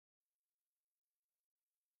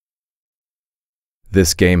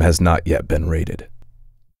This game has not yet been rated.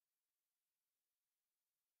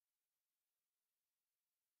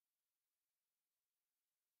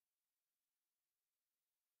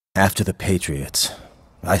 After the Patriots,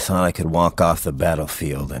 I thought I could walk off the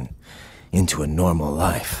battlefield and into a normal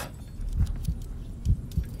life.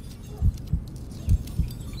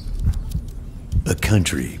 A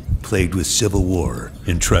country plagued with civil war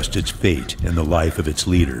entrusts its fate and the life of its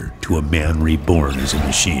leader to a man reborn as a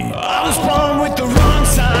machine. I was born with the wrong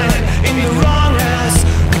sign, in the wrong house,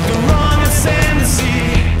 with the wrong ascendancy.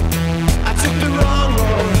 I took the wrong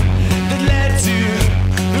road that led to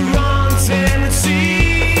the wrong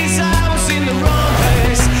tendencies. I was in the wrong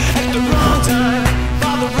place, at the wrong time,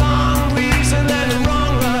 for the wrong reason and the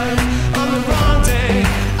wrong ride, on the wrong day,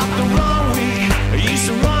 of the wrong week. I used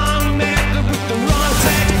the wrong method with the wrong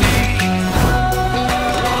technique.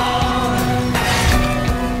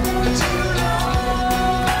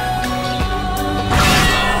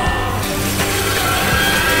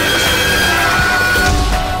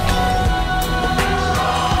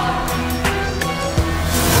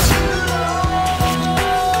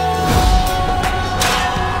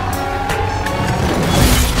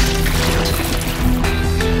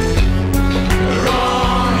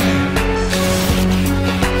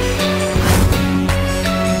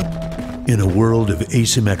 In a world of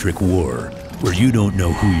asymmetric war, where you don't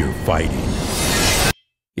know who you're fighting,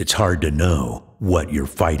 it's hard to know what you're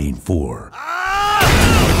fighting for.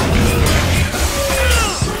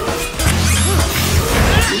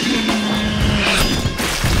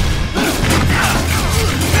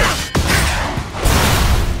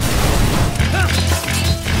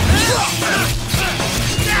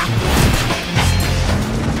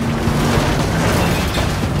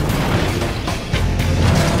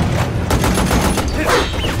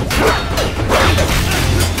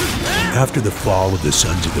 After the fall of the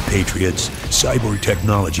Sons of the Patriots, cyborg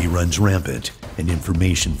technology runs rampant and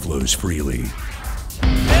information flows freely.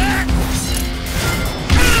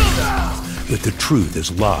 But the truth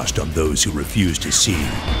is lost on those who refuse to see.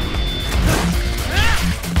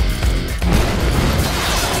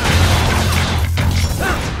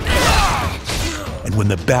 And when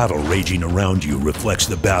the battle raging around you reflects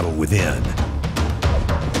the battle within,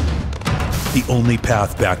 the only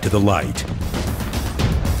path back to the light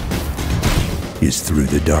is through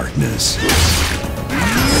the darkness.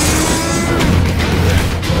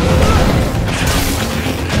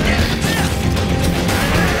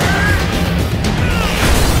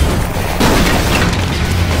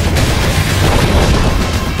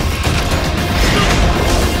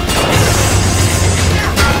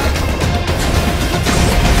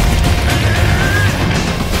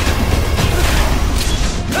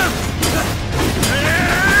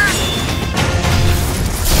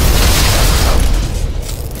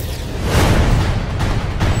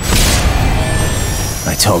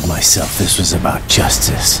 I told myself this was about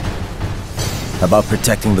justice, about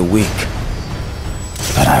protecting the weak,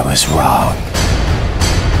 but I was wrong.